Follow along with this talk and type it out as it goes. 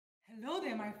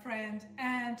there, my friend,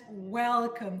 and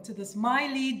welcome to this My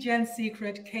Lead Gen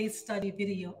Secret case study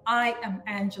video. I am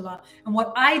Angela, and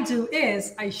what I do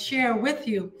is I share with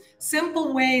you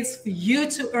simple ways for you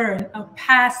to earn a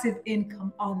passive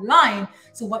income online.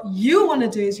 So what you want to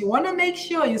do is you want to make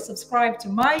sure you subscribe to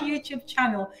my YouTube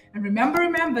channel, and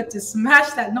remember to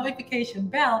smash that notification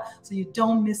bell so you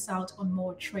don't miss out on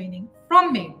more training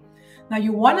from me. Now,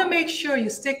 you want to make sure you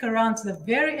stick around to the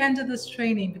very end of this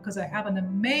training because I have an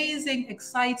amazing,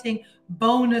 exciting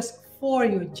bonus for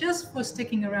you just for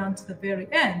sticking around to the very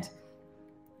end.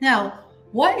 Now,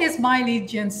 what is My Lead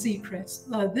Gen Secrets?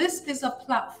 This is a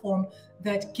platform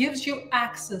that gives you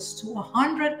access to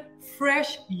 100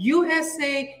 fresh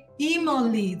USA email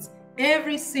leads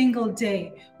every single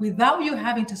day without you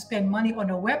having to spend money on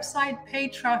a website, pay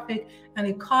traffic, and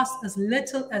it costs as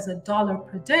little as $1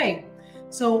 per day.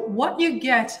 So what you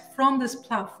get from this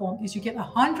platform is you get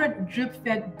 100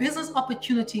 drip-fed business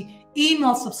opportunity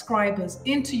email subscribers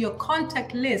into your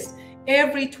contact list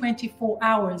every 24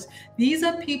 hours. These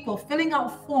are people filling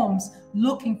out forms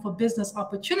looking for business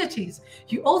opportunities.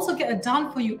 You also get a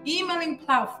done-for-you emailing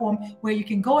platform where you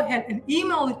can go ahead and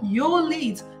email your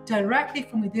leads directly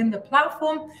from within the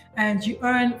platform, and you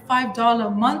earn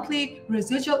 $5 monthly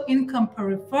residual income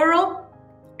per referral.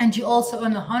 And you also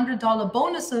earn $100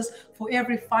 bonuses for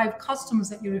every 5 customers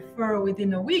that you refer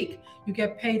within a week. You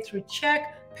get paid through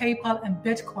check, PayPal, and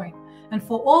Bitcoin. And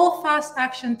for all fast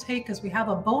action takers, we have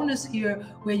a bonus here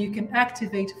where you can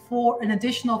activate an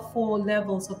additional 4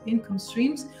 levels of income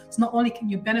streams. So not only can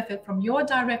you benefit from your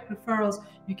direct referrals,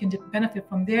 you can benefit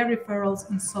from their referrals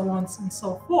and so on and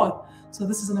so forth. So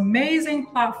this is an amazing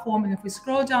platform. And if we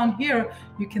scroll down here,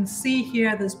 you can see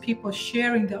here there's people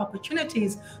sharing the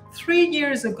opportunities. 3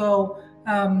 years ago,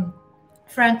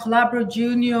 Frank Calabro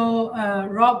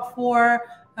Jr., Rob Four,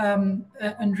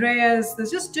 Andreas,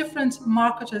 there's just different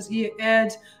marketers here,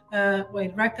 Ed,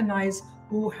 I recognize,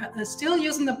 who are still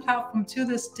using the platform to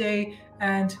this day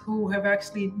and who have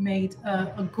actually made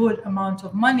a good amount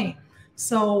of money.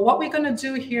 So what we're going to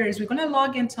do here is we're going to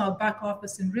log into our back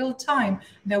office in real time.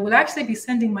 That will actually be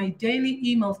sending my daily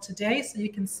email today, so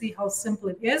you can see how simple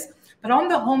it is. But on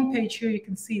the home page here, you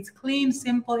can see it's clean,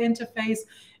 simple interface.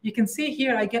 You can see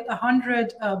here I get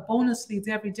 100 bonus leads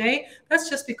every day. That's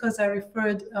just because I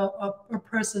referred a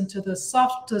person to the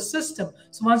software system.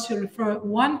 So once you refer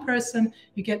one person,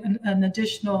 you get an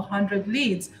additional 100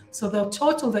 leads. So the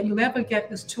total that you'll ever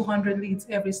get is 200 leads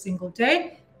every single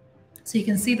day. So you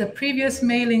can see the previous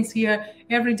mailings here.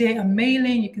 Every day a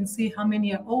mailing, you can see how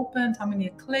many are opened, how many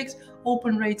are clicked,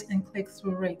 open rate and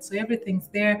click-through rate. So everything's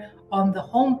there on the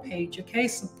home page. Okay,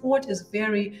 support is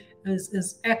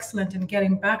excellent in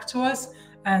getting back to us,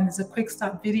 and there's a quick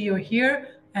start video here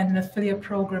and an affiliate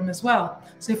program as well.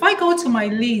 So if I go to my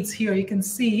leads here, you can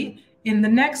see in the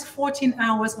next 14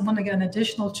 hours, I'm going to get an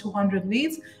additional 200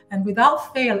 leads. And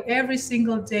without fail, every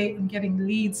single day, I'm getting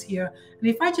leads here. And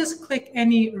if I just click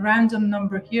any random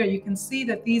number here, you can see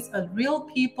that these are real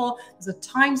people. There's a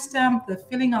timestamp. They're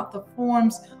filling out the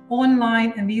forms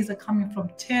online, and these are coming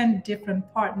from 10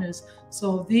 different partners.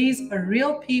 So these are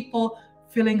real people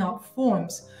filling out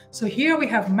forms. So here we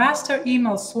have master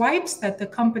email swipes that the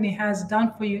company has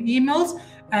done for you emails.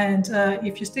 And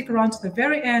if you stick around to the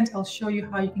very end, I'll show you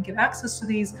how you can get access to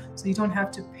these so you don't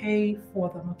have to pay for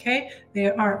them, okay?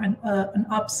 They are an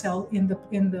upsell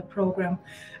in the program.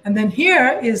 And then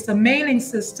here is the mailing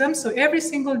system. So every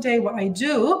single day what I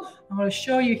do, I'm going to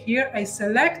show you here, I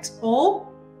select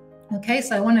all. Okay,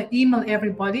 so I want to email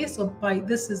everybody. So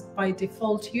this is by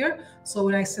default here. So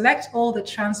when I select all, the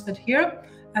transferred here,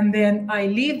 and then I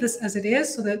leave this as it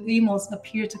is so that emails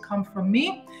appear to come from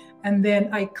me. And then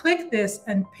I click this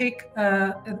and pick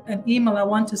an email I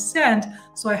want to send.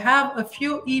 So I have a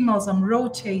few emails I'm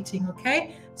rotating,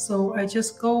 okay? So I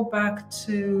just go back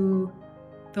to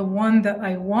the one that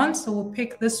I want. So we'll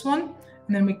pick this one,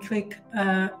 and then we click,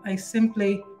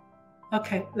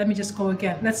 okay, let me just go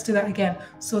again. Let's do that again.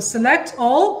 So select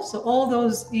all. So all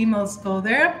those emails go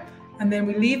there. And then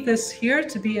we leave this here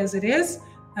to be as it is.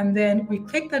 And then we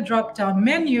click the drop-down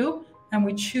menu and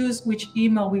we choose which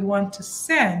email we want to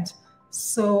send.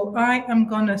 So I am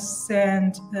going to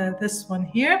send this one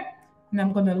here, and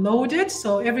I'm going to load it.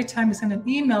 So every time you send an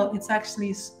email, it's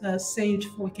actually saved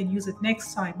for we can use it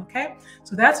next time, okay?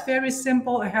 So that's very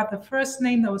simple. I have the first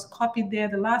name that was copied there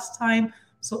the last time.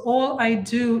 So all I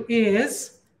do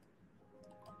is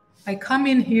I come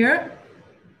in here.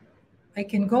 I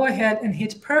can go ahead and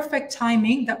hit perfect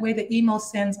timing. That way the email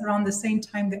sends around the same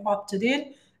time they opted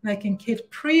in. And I can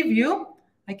hit preview.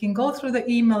 I can go through the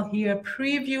email here,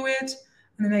 preview it,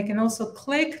 and then I can also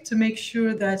click to make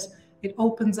sure that it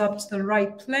opens up to the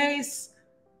right place.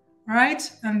 All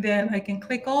right, and then I can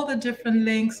click all the different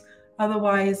links.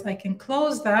 Otherwise, I can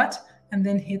close that and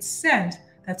then hit send.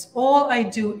 That's all I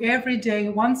do every day,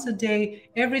 once a day,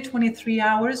 every 23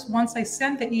 hours. Once I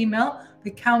send the email,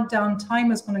 the countdown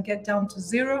time is going to get down to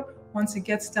 0. Once it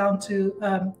gets down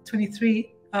to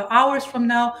 23 hours from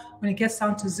now, when it gets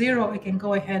down to 0, I can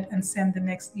go ahead and send the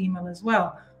next email as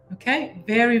well. Okay,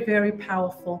 very, very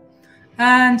powerful.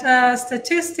 And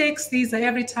statistics, these are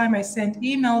every time I send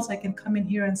emails, I can come in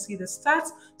here and see the stats.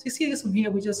 So you see this one here,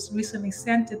 we just recently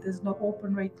sent it. There's no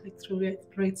open rate click-through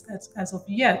rates as of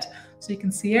yet. So you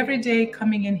can see every day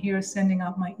coming in here, sending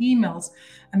out my emails.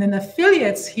 And then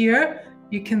affiliates here,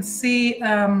 you can see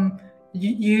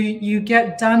you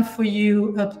get done for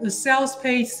you a sales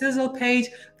page, sizzle page.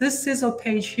 This sizzle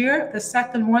page here, the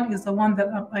second one is the one that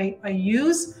I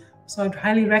use. So I'd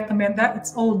highly recommend that.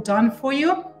 It's all done for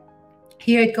you.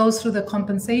 Here it goes through the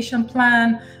compensation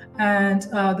plan, and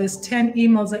there's 10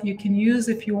 emails that you can use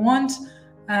if you want.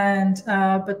 And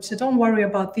but don't worry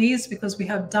about these, because we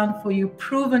have done for you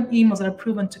proven emails that are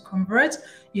proven to convert.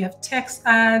 You have text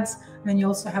ads, and then you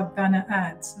also have banner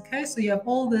ads. Okay, so you have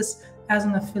all this as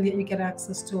an affiliate. You get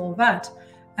access to all that.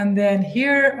 And then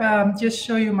here, just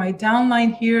show you my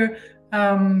downline here.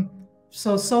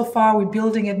 So far we're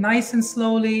building it nice and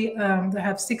slowly. I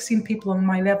have 16 people on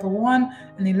my level 1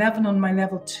 and 11 on my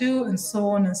level 2, and so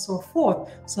on and so forth.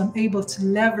 So I'm able to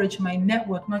leverage my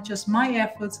network, not just my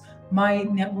efforts, my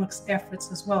network's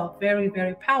efforts as well. Very,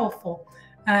 very powerful.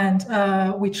 And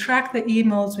we track the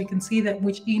emails. We can see that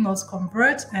which emails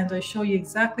convert, and I show you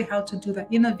exactly how to do that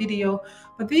in a video.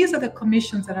 But these are the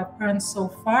commissions that I've earned so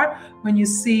far. When you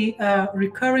see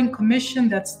recurring commission,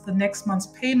 that's the next month's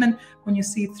payment. When you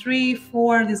see 3,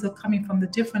 4, these are coming from the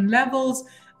different levels.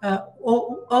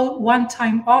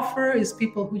 One-time offer is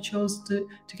people who chose to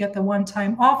get the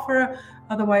one-time offer.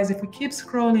 Otherwise, if we keep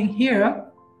scrolling here,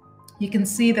 you can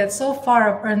see that so far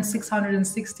I've earned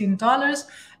 $616.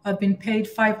 I've been paid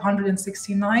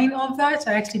 $569 of that.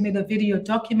 I actually made a video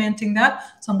documenting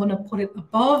that, so I'm going to put it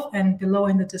above and below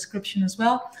in the description as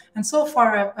well. And so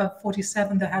far I have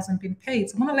 47 that hasn't been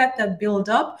paid. So I'm going to let that build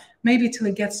up, maybe till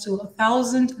it gets to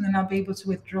 1,000, and then I'll be able to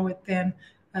withdraw it then,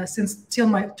 till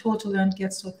my total earned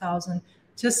gets to 1,000.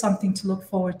 Just something to look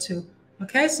forward to.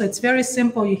 Okay, so it's very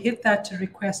simple. You hit that to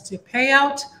request your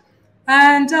payout.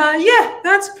 And yeah,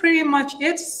 that's pretty much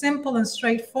it. Simple and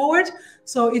straightforward.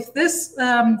 So if this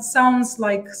sounds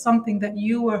like something that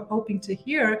you were hoping to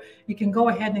hear, you can go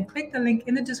ahead and click the link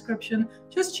in the description.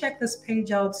 Just check this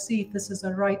page out, see if this is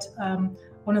a right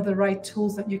one of the right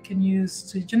tools that you can use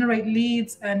to generate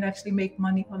leads and actually make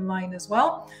money online as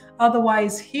well.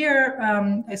 Otherwise, here,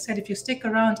 I said if you stick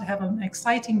around, I have an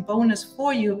exciting bonus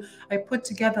for you. I put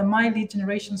together my lead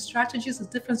generation strategies, the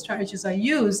different strategies I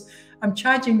use. I'm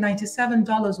charging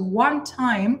 $97 one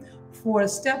time for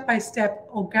step-by-step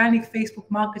organic Facebook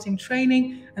marketing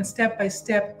training and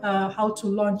step-by-step how to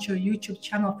launch your YouTube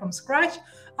channel from scratch.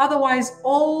 Otherwise,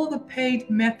 all the paid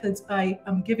methods I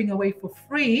am giving away for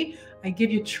free. I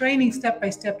give you training,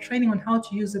 step-by-step training on how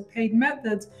to use the paid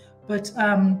methods. But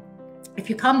if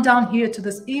you come down here to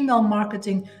this email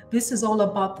marketing, this is all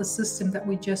about the system that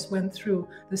we just went through.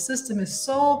 The system is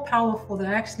so powerful that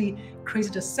I actually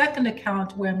created a second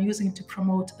account where I'm using it to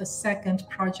promote a second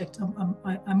project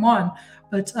I'm on.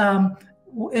 But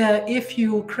if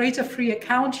you create a free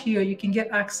account here, you can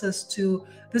get access to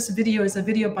this video. Is a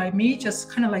video by me, just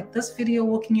kind of like this video,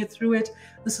 walking you through it.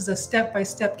 This is a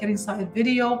step-by-step getting started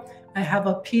video. I have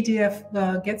a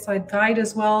PDF get started guide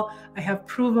as well. I have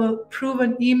proven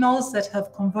emails that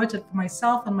have converted for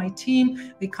myself and my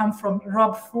team. They come from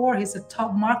Rob Four. He's a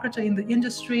top marketer in the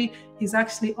industry. He's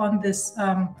actually on this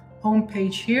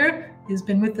homepage here. He's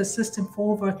been with the system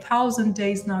for over 1,000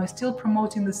 days now. He's still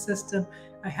promoting the system.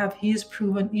 I have his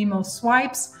proven email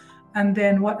swipes. And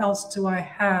then what else do I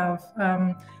have?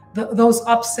 Those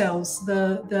upsells,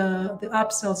 the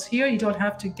upsells here, you don't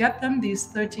have to get them. These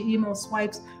 30 email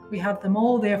swipes, we have them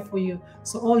all there for you.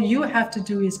 So all you have to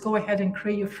do is go ahead and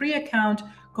create your free account,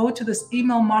 go to this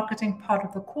email marketing part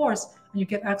of the course, and you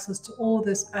get access to all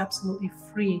this absolutely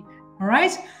free. All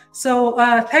right. So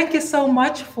thank you so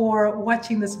much for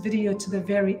watching this video to the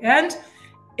very end.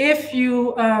 If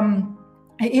you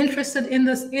interested in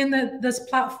this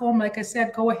platform, like I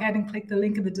said, go ahead and click the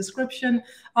link in the description.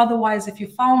 Otherwise, if you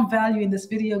found value in this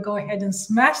video, go ahead and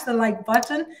smash the like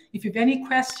button. If you have any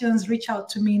questions, reach out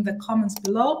to me in the comments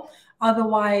below.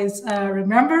 Otherwise,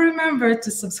 remember to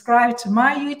subscribe to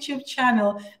my YouTube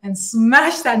channel and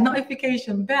smash that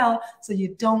notification bell so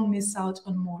you don't miss out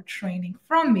on more training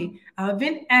from me. I've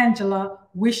been Angela,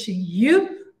 wishing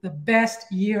you the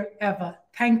best year ever.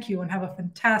 Thank you and have a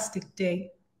fantastic day.